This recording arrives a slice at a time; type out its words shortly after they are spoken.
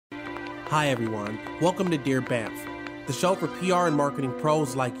Hi everyone, welcome to Dear BAMf, the show for PR and marketing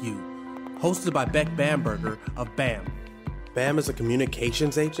pros like you, hosted by Beck Bamberger of BAM. BAM is a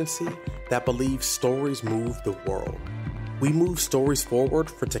communications agency that believes stories move the world. We move stories forward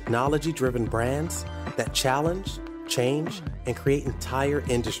for technology-driven brands that challenge, change, and create entire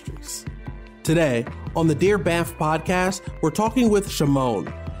industries. Today, on the Dear BAMf podcast, we're talking with Shimon,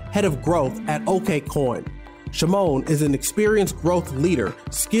 head of growth at OKCoin. Shimon is an experienced growth leader,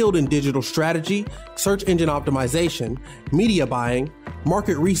 skilled in digital strategy, search engine optimization, media buying,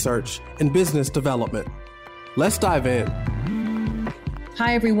 market research, and business development. Let's dive in.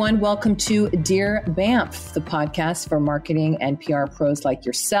 Hi, everyone. Welcome to Dear BAMf, the podcast for marketing and PR pros like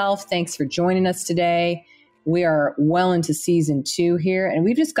yourself. Thanks for joining us today. We are well into season 2 here, and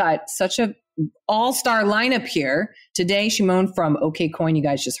we've just got such a all-star lineup here. Today, Shimon from OKCoin, you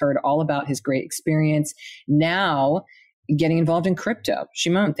guys just heard all about his great experience now getting involved in crypto.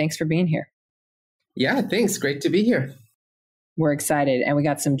 Shimon, thanks for being here. Yeah, thanks. Great to be here. We're excited, and we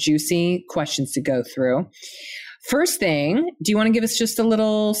got some juicy questions to go through. First thing, do you want to give us just a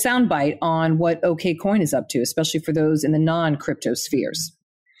little soundbite on what OKCoin is up to, especially for those in the non-crypto spheres?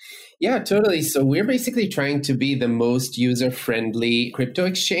 Yeah, totally. So we're basically trying to be the most user-friendly crypto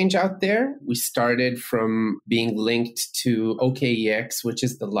exchange out there. We started from being linked to OKEX, which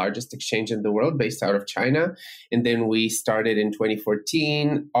is the largest exchange in the world based out of China. And then we started in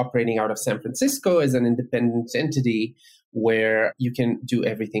 2014 operating out of San Francisco as an independent entity where you can do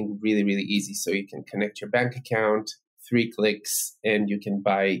everything really, really easy. So you can connect your bank account, 3 clicks, and you can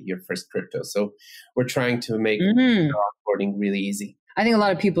buy your first crypto. So we're trying to make onboarding really easy. I think a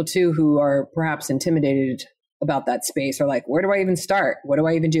lot of people too who are perhaps intimidated about that space are like, where do I even start? What do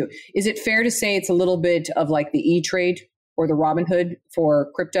I even do? Is it fair to say it's a little bit of like the E-Trade or the Robinhood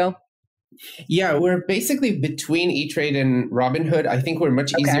for crypto? Yeah, we're basically between E-Trade and Robinhood. I think we're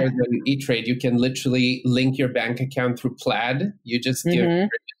much easier than E-Trade. You can literally link your bank account through Plaid. You just give your name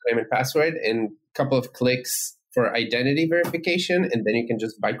and password and a couple of clicks for identity verification, and then you can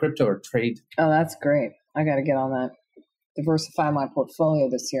just buy crypto or trade. Oh, that's great. I got to get on that. Diversify my portfolio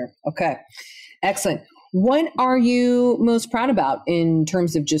this year. Okay, excellent. What are you most proud about in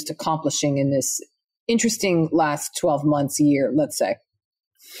terms of just accomplishing in this interesting last 12 months, year, let's say?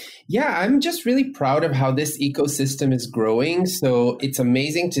 Yeah, I'm just really proud of how this ecosystem is growing. So it's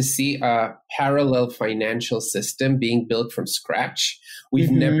amazing to see a parallel financial system being built from scratch. We've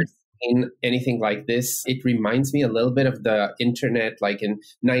never seen anything like this. It reminds me a little bit of the internet, like in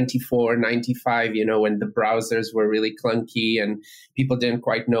 94, 95, when the browsers were really clunky and people didn't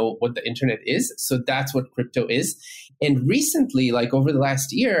quite know what the internet is. So that's what crypto is. And recently, like over the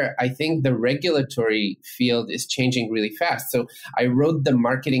last year, I think the regulatory field is changing really fast. So I wrote the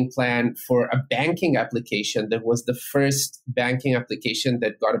marketing plan for a banking application that was the first banking application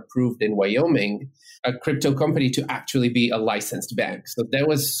that got approved in Wyoming, a crypto company to actually be a licensed bank. So that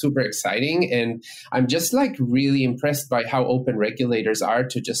was super exciting. And I'm just like really impressed by how open regulators are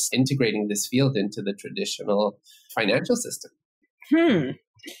to just integrating this field into the traditional financial system.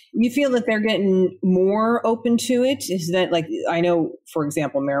 You feel that they're getting more open to it? Is that like, I know, for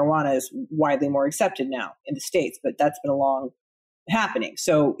example, marijuana is widely more accepted now in the States, but that's been a long happening.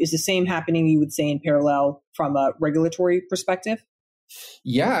 So is the same happening, you would say, in parallel from a regulatory perspective?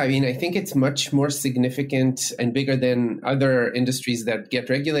 Yeah, I mean, I think it's much more significant and bigger than other industries that get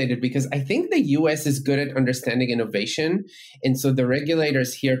regulated because I think the US is good at understanding innovation. And so the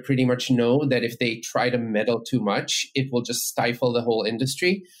regulators here pretty much know that if they try to meddle too much, it will just stifle the whole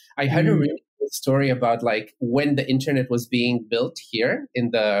industry. I had a really good story about like when the internet was being built here in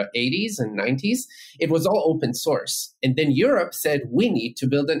the 80s and 90s, it was all open source. And then Europe said, we need to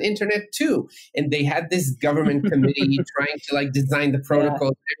build an internet too. And they had this government committee trying to like design the protocol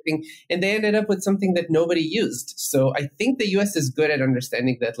and everything. And they ended up with something that nobody used. So I think the US is good at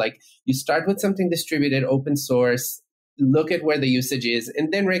understanding that like you start with something distributed, open source, look at where the usage is,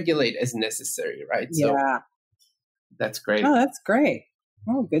 and then regulate as necessary, right? Yeah. So that's great. Oh, that's great.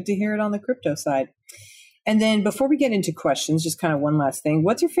 Oh, good to hear it on the crypto side. And then before we get into questions, just kind of one last thing.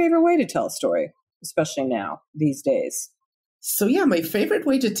 What's your favorite way to tell a story, especially now, these days? So yeah, my favorite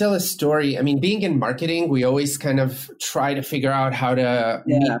way to tell a story, I mean, being in marketing, we always kind of try to figure out how to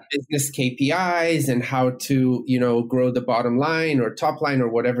meet business KPIs and how to, grow the bottom line or top line or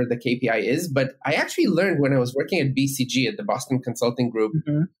whatever the KPI is. But I actually learned when I was working at BCG at the Boston Consulting Group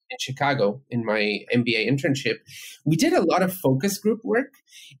in Chicago in my MBA internship, we did a lot of focus group work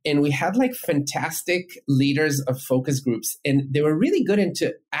and we had like fantastic leaders of focus groups and they were really good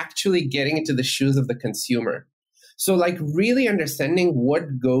into actually getting into the shoes of the consumer. So like really understanding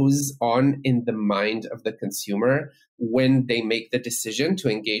what goes on in the mind of the consumer when they make the decision to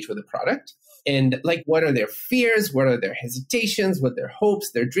engage with a product. And like, what are their fears? What are their hesitations? What are their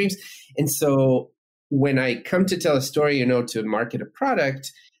hopes, their dreams? And so when I come to tell a story, to market a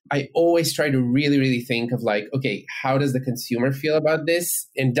product, I always try to really, really think of like, okay, how does the consumer feel about this?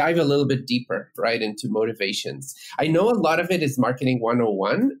 And dive a little bit deeper, right, into motivations. I know a lot of it is marketing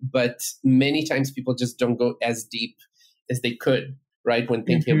 101, but many times people just don't go as deep as they could, right, when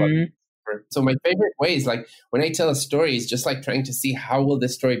thinking about it. So my favorite way is like when I tell a story is just like trying to see how will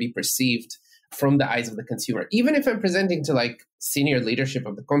this story be perceived from the eyes of the consumer. Even if I'm presenting to like senior leadership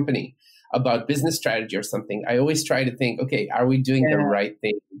of the company about business strategy or something, I always try to think, okay, are we doing the right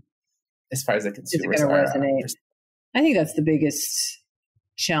thing as far as the consumers are? I think that's the biggest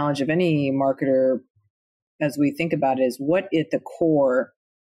challenge of any marketer as we think about it is what at the core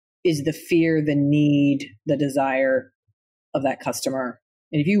is the fear, the need, the desire of that customer.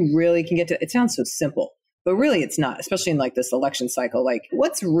 And if you really can get to, it sounds so simple, but really it's not, especially in like this election cycle, like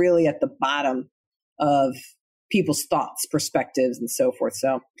what's really at the bottom of people's thoughts, perspectives, and so forth.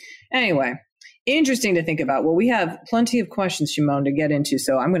 So anyway, interesting to think about. Well, we have plenty of questions, Shimon, to get into.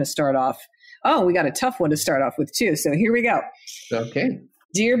 So I'm going to start off. Oh, we got a tough one to start off with too. So here we go. Okay.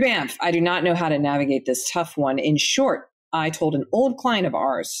 Dear BAMf, I do not know how to navigate this tough one. In short, I told an old client of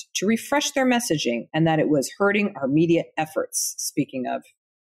ours to refresh their messaging and that it was hurting our media efforts. Speaking of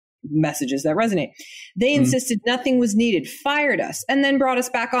messages that resonate, they insisted nothing was needed, fired us, and then brought us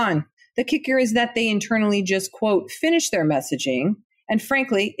back on. The kicker is that they internally just, quote, finished their messaging. And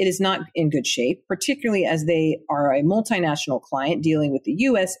frankly, it is not in good shape, particularly as they are a multinational client dealing with the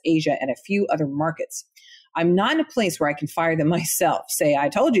US, Asia, and a few other markets. I'm not in a place where I can fire them myself, say, I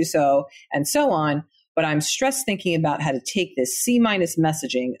told you so, and so on, but I'm stressed thinking about how to take this C-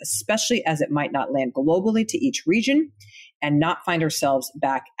 messaging, especially as it might not land globally to each region and not find ourselves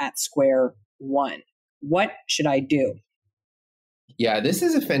back at square one. What should I do? Yeah, this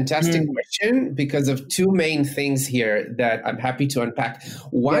is a fantastic question because of two main things here that I'm happy to unpack.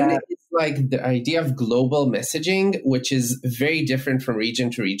 One is like the idea of global messaging, which is very different from region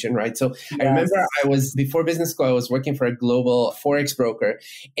to region, right? So I remember before business school, I was working for a global Forex broker,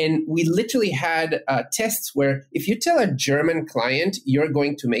 and we literally had tests where if you tell a German client you're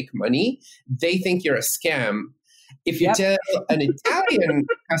going to make money, they think you're a scam. If you tell an Italian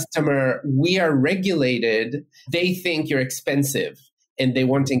customer we are regulated, they think you're expensive and they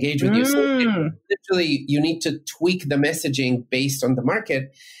want to engage with you. So literally, you need to tweak the messaging based on the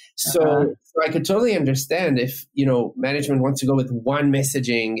market. So I could totally understand if, management wants to go with one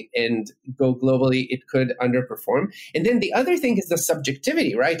messaging and go globally, it could underperform. And then the other thing is the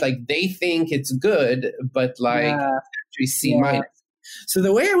subjectivity, right? Like they think it's good, but actually C-. So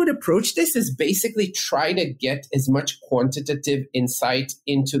the way I would approach this is basically try to get as much quantitative insight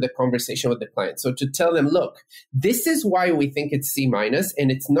into the conversation with the client. So to tell them, look, this is why we think it's C-,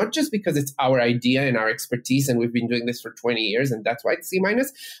 and it's not just because it's our idea and our expertise and we've been doing this for 20 years and that's why it's C-,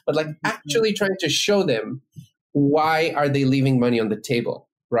 but like actually trying to show them why are they leaving money on the table,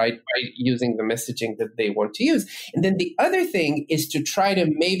 right? By using the messaging that they want to use. And then the other thing is to try to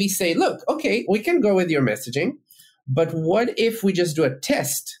maybe say, look, okay, we can go with your messaging, but what if we just do a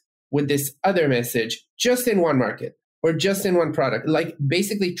test with this other message just in one market or just in one product? Like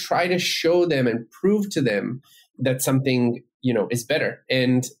basically try to show them and prove to them that something, is better.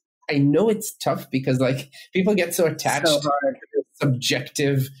 And I know it's tough because like people get so attached to the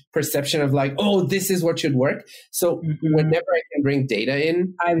subjective perception of like, oh, this is what should work. So whenever I can bring data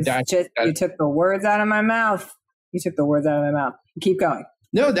in, you took the words out of my mouth. Keep going.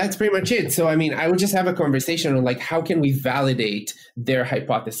 No, that's pretty much it. So, I would just have a conversation on like, how can we validate their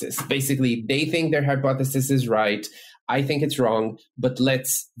hypothesis? Basically, they think their hypothesis is right. I think it's wrong, but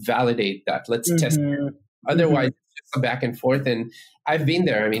let's validate that. Let's test it. Otherwise, it's just a back and forth. And I've been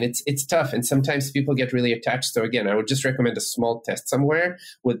there. It's tough. And sometimes people get really attached. So again, I would just recommend a small test somewhere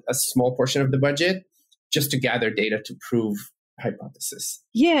with a small portion of the budget just to gather data to prove hypothesis.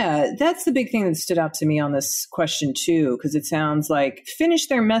 Yeah, that's the big thing that stood out to me on this question too, because it sounds like finished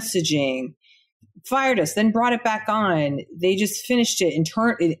their messaging, fired us, then brought it back on. They just finished it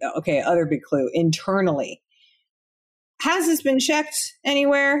internally. Okay, other big clue, internally. Has this been checked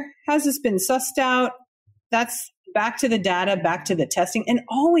anywhere? Has this been sussed out? That's back to the data, back to the testing. And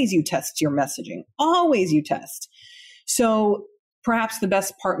always you test your messaging. Always you test. So perhaps the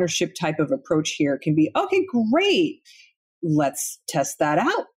best partnership type of approach here can be, okay, great. Let's test that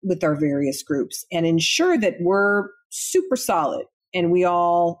out with our various groups and ensure that we're super solid and we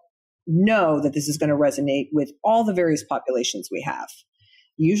all know that this is going to resonate with all the various populations we have.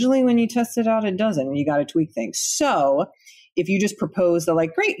 Usually when you test it out, it doesn't, and you got to tweak things. So if you just propose the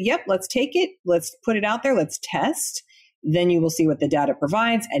like, great, yep, let's take it, let's put it out there, let's test, then you will see what the data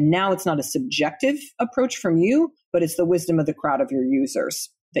provides. And now it's not a subjective approach from you, but it's the wisdom of the crowd of your users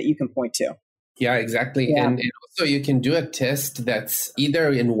that you can point to. Yeah, exactly. Yeah. And also you can do a test that's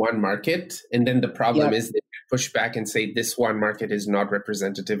either in one market, and then the problem is that you push back and say this one market is not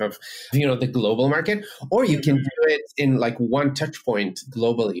representative of, the global market, or you can do it in like one touch point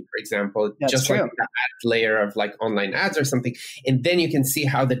globally, for example, That's just true. like the ad layer of like online ads or something. And then you can see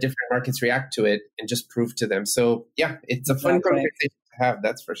how the different markets react to it and just prove to them. So yeah, it's a fun conversation to have,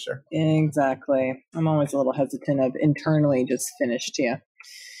 that's for sure. Exactly. I'm always a little hesitant of internally just finished. Yeah.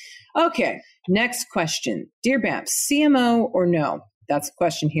 Okay, next question. Dear BAMf, CMO or no? That's the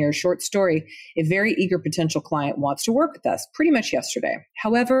question here. Short story. A very eager potential client wants to work with us pretty much yesterday.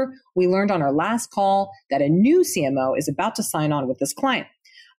 However, we learned on our last call that a new CMO is about to sign on with this client.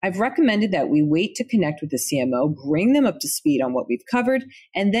 I've recommended that we wait to connect with the CMO, bring them up to speed on what we've covered,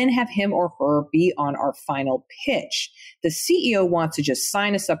 and then have him or her be on our final pitch. The CEO wants to just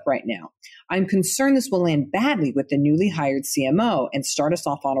sign us up right now. I'm concerned this will land badly with the newly hired CMO and start us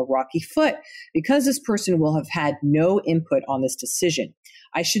off on a rocky foot because this person will have had no input on this decision.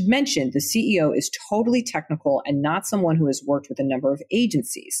 I should mention the CEO is totally technical and not someone who has worked with a number of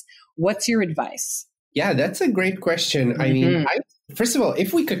agencies. What's your advice? Yeah, that's a great question. I mean, first of all,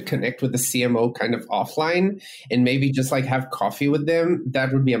 if we could connect with the CMO kind of offline and maybe just like have coffee with them,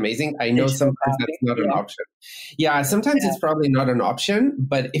 that would be amazing. I know sometimes that's not an option. Yeah, sometimes it's probably not an option,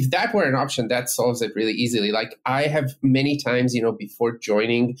 but if that were an option, that solves it really easily. Like I have many times, before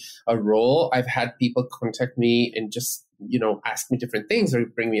joining a role, I've had people contact me and just ask me different things or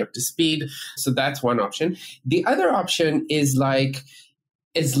bring me up to speed. So that's one option. The other option is like,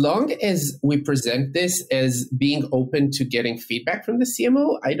 as long as we present this as being open to getting feedback from the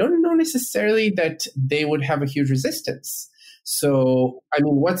CMO, I don't know necessarily that they would have a huge resistance. So, I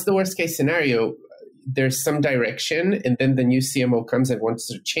mean, what's the worst case scenario? There's some direction, and then the new CMO comes and wants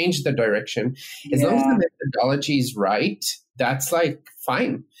to change the direction. As long as the methodology is right, that's like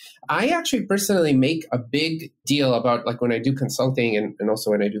fine. I actually personally make a big deal about like when I do consulting and also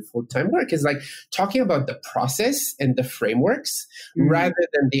when I do full-time work is like talking about the process and the frameworks rather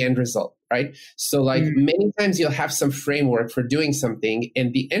than the end result, right? So like many times you'll have some framework for doing something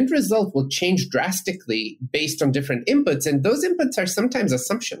and the end result will change drastically based on different inputs. And those inputs are sometimes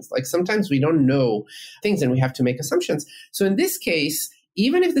assumptions. Like sometimes we don't know things and we have to make assumptions. So in this case,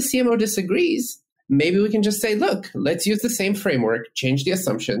 even if the CMO disagrees, maybe we can just say, look, let's use the same framework, change the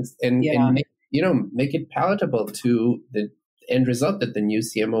assumptions, and make it palatable to the end result that the new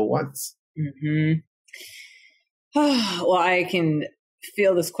CMO wants. Well, I can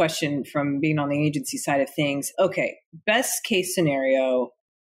feel this question from being on the agency side of things. Okay, best case scenario,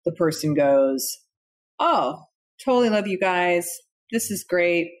 the person goes, oh, totally love you guys. This is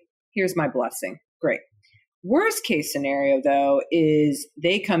great. Here's my blessing. Great. Worst case scenario, though, is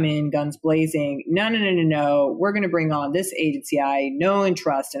they come in guns blazing. No. We're going to bring on this agency I know and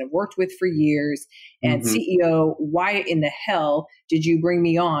trust and have worked with for years. And CEO, why in the hell did you bring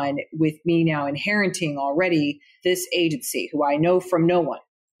me on with me now inheriting already this agency who I know from no one,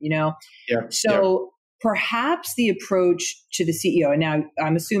 Yeah. So perhaps the approach to the CEO, and now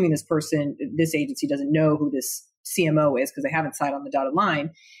I'm assuming this agency doesn't know who this CMO is because they haven't signed on the dotted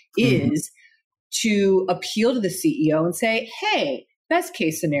line, is to appeal to the CEO and say, hey, best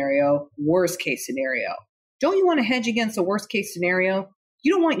case scenario, worst case scenario. Don't you want to hedge against the worst case scenario?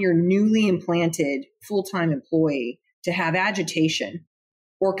 You don't want your newly implanted full-time employee to have agitation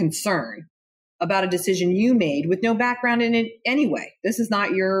or concern about a decision you made with no background in it anyway. This is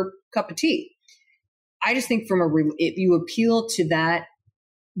not your cup of tea. I just think if you appeal to that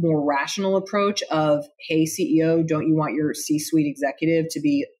more rational approach of, hey, CEO, don't you want your C-suite executive to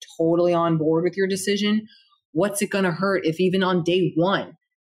be totally on board with your decision? What's it going to hurt if even on day one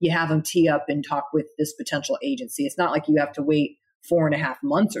you have them tee up and talk with this potential agency? It's not like you have to wait 4.5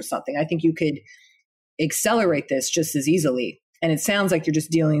 months or something. I think you could accelerate this just as easily. And it sounds like you're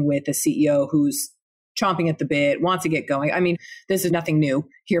just dealing with a CEO who's chomping at the bit, wants to get going. I mean, this is nothing new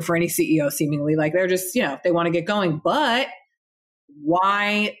here for any CEO seemingly. Like they're just, they want to get going, but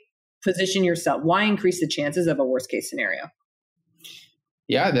why position yourself? Why increase the chances of a worst case scenario?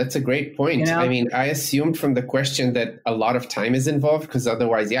 Yeah, that's a great point. I mean, I assumed from the question that a lot of time is involved because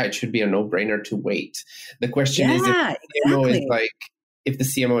otherwise, it should be a no-brainer to wait. The question is if the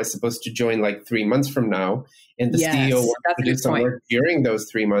CMO is supposed to join like 3 months from now and the CEO wants to do some work during those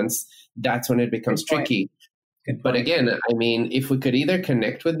 3 months, that's when it becomes tricky. But again, I mean, if we could either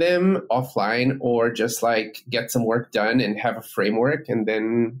connect with them offline or just like get some work done and have a framework, and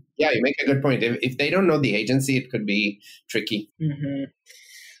then, yeah, you make a good point. If they don't know the agency, it could be tricky. Mm-hmm.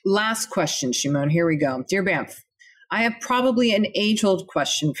 Last question, Shimon. Here we go. Dear BAMf, I have probably an age-old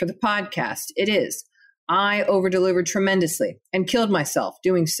question for the podcast. It is, I over-delivered tremendously and killed myself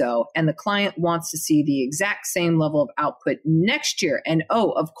doing so, and the client wants to see the exact same level of output next year, and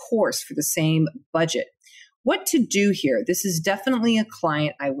of course, for the same budget. What to do here? This is definitely a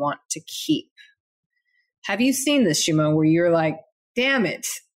client I want to keep. Have you seen this, Shimon, where you're like, damn it,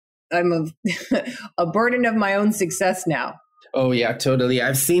 I'm a burden of my own success now? Oh, yeah, totally.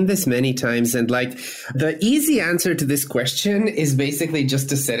 I've seen this many times. And like the easy answer to this question is basically just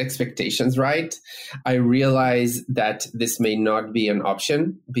to set expectations right. I realize that this may not be an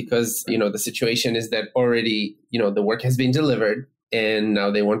option because, the situation is that already, the work has been delivered and now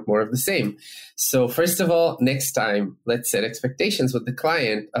they want more of the same. So first of all, next time, let's set expectations with the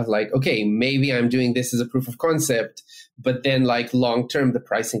client of like, okay, maybe I'm doing this as a proof of concept, but then like long term, the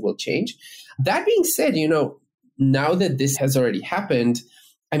pricing will change. That being said, now that this has already happened,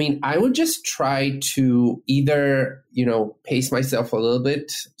 I mean, I would just try to either, pace myself a little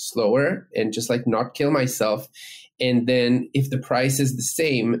bit slower and just like not kill myself. And then if the price is the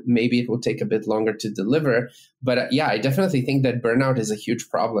same, maybe it will take a bit longer to deliver. But yeah, I definitely think that burnout is a huge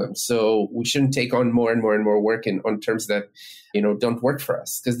problem. So we shouldn't take on more and more and more work on terms that, don't work for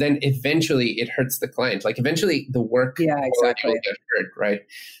us. Because then eventually it hurts the client. Like eventually the work will get hurt, right?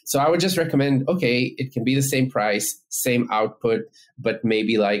 So I would just recommend, okay, it can be the same price, same output, but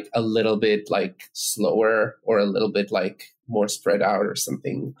maybe like a little bit like slower or a little bit like more spread out or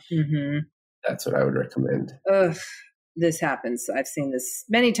something. Mm-hmm. That's what I would recommend. This happens. I've seen this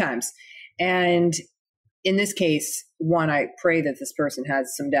many times. And in this case, one, I pray that this person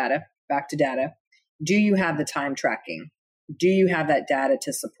has some data, back to data. Do you have the time tracking? Do you have that data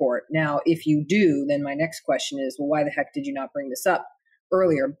to support? Now, if you do, then my next question is, well, why the heck did you not bring this up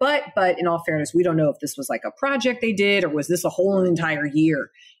earlier? But in all fairness, we don't know if this was like a project they did or was this a whole entire year?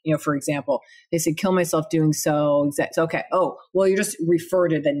 For example, they said, kill myself doing so. Okay. Oh, well, you just refer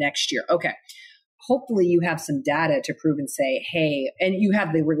to the next year. Okay. Hopefully you have some data to prove and say, hey, and you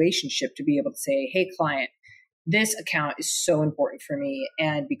have the relationship to be able to say, hey, client, this account is so important for me.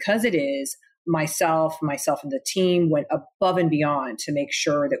 And because it is, myself and the team went above and beyond to make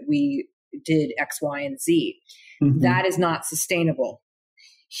sure that we did X, Y, and Z. Mm-hmm. That is not sustainable.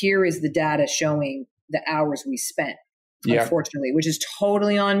 Here is the data showing the hours we spent, unfortunately, which is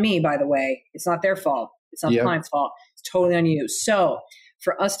totally on me, by the way. It's not their fault. It's not the client's fault. It's totally on you. So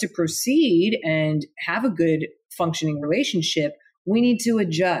for us to proceed and have a good functioning relationship, we need to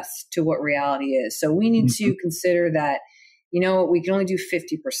adjust to what reality is. So we need to consider that, we can only do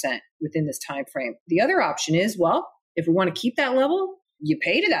 50% within this time frame. The other option is, well, if we want to keep that level, you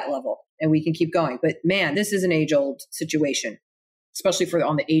pay to that level and we can keep going. But man, this is an age-old situation, especially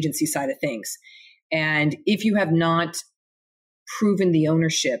on the agency side of things. And if you have not proven the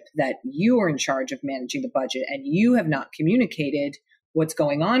ownership that you are in charge of managing the budget and you have not communicated what's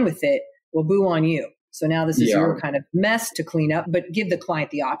going on with it, well, boo on you. So now this is your kind of mess to clean up, but give the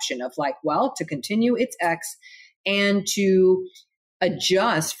client the option of like, well, to continue, it's X, and to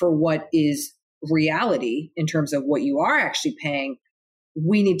adjust for what is reality in terms of what you are actually paying.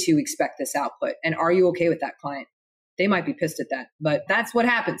 We need to expect this output. And are you okay with that, client? They might be pissed at that, but that's what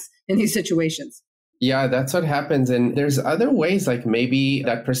happens in these situations. Yeah, that's what happens. And there's other ways, like maybe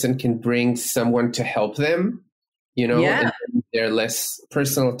that person can bring someone to help them, and their less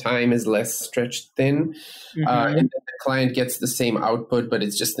personal time is less stretched thin. And then the client gets the same output, but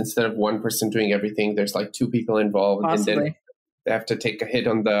it's just instead of one person doing everything, there's like two people involved. Possibly. And then they have to take a hit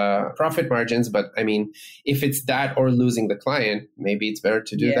on the profit margins. But I mean, if it's that or losing the client, maybe it's better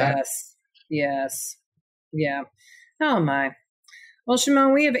to do that. Yes. Yeah. Oh my. Well,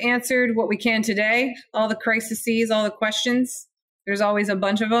 Shimon, we have answered what we can today. All the crises, all the questions. There's always a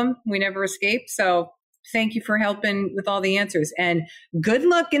bunch of them. We never escape. So thank you for helping with all the answers. And good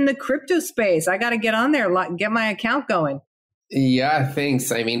luck in the crypto space. I got to get on there, get my account going. Yeah,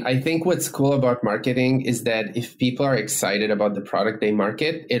 thanks. I mean, I think what's cool about marketing is that if people are excited about the product they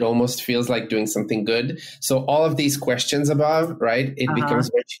market, it almost feels like doing something good. So all of these questions above, right, it becomes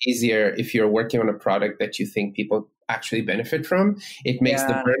much easier if you're working on a product that you think people actually benefit from. It makes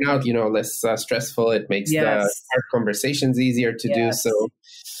the burnout, less stressful. It makes the hard conversations easier to do.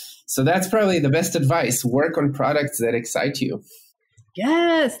 So that's probably the best advice. Work on products that excite you.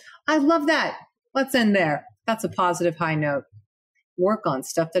 Yes, I love that. Let's end there. That's a positive high note. Work on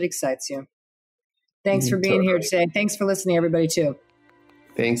stuff that excites you. Thanks for being here today. Thanks for listening, everybody, too.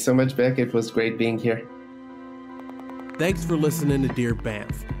 Thanks so much, Beck. It was great being here. Thanks for listening to Dear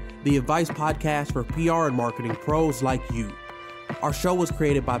BAMf, the advice podcast for PR and marketing pros like you. Our show was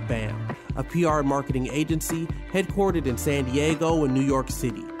created by BAM, a PR and marketing agency headquartered in San Diego and New York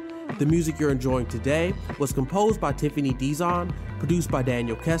City. The music you're enjoying today was composed by Tiffany Dizon, produced by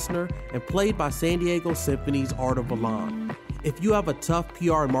Daniel Kessner, and played by San Diego Symphony's Art of Milan. If you have a tough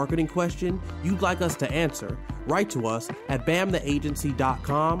PR and marketing question you'd like us to answer, write to us at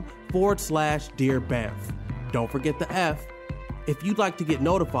bamtheagency.com/Dear BAMf. Don't forget the F. If you'd like to get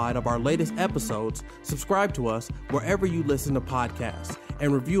notified of our latest episodes, subscribe to us wherever you listen to podcasts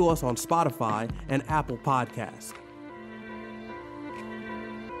and review us on Spotify and Apple Podcasts.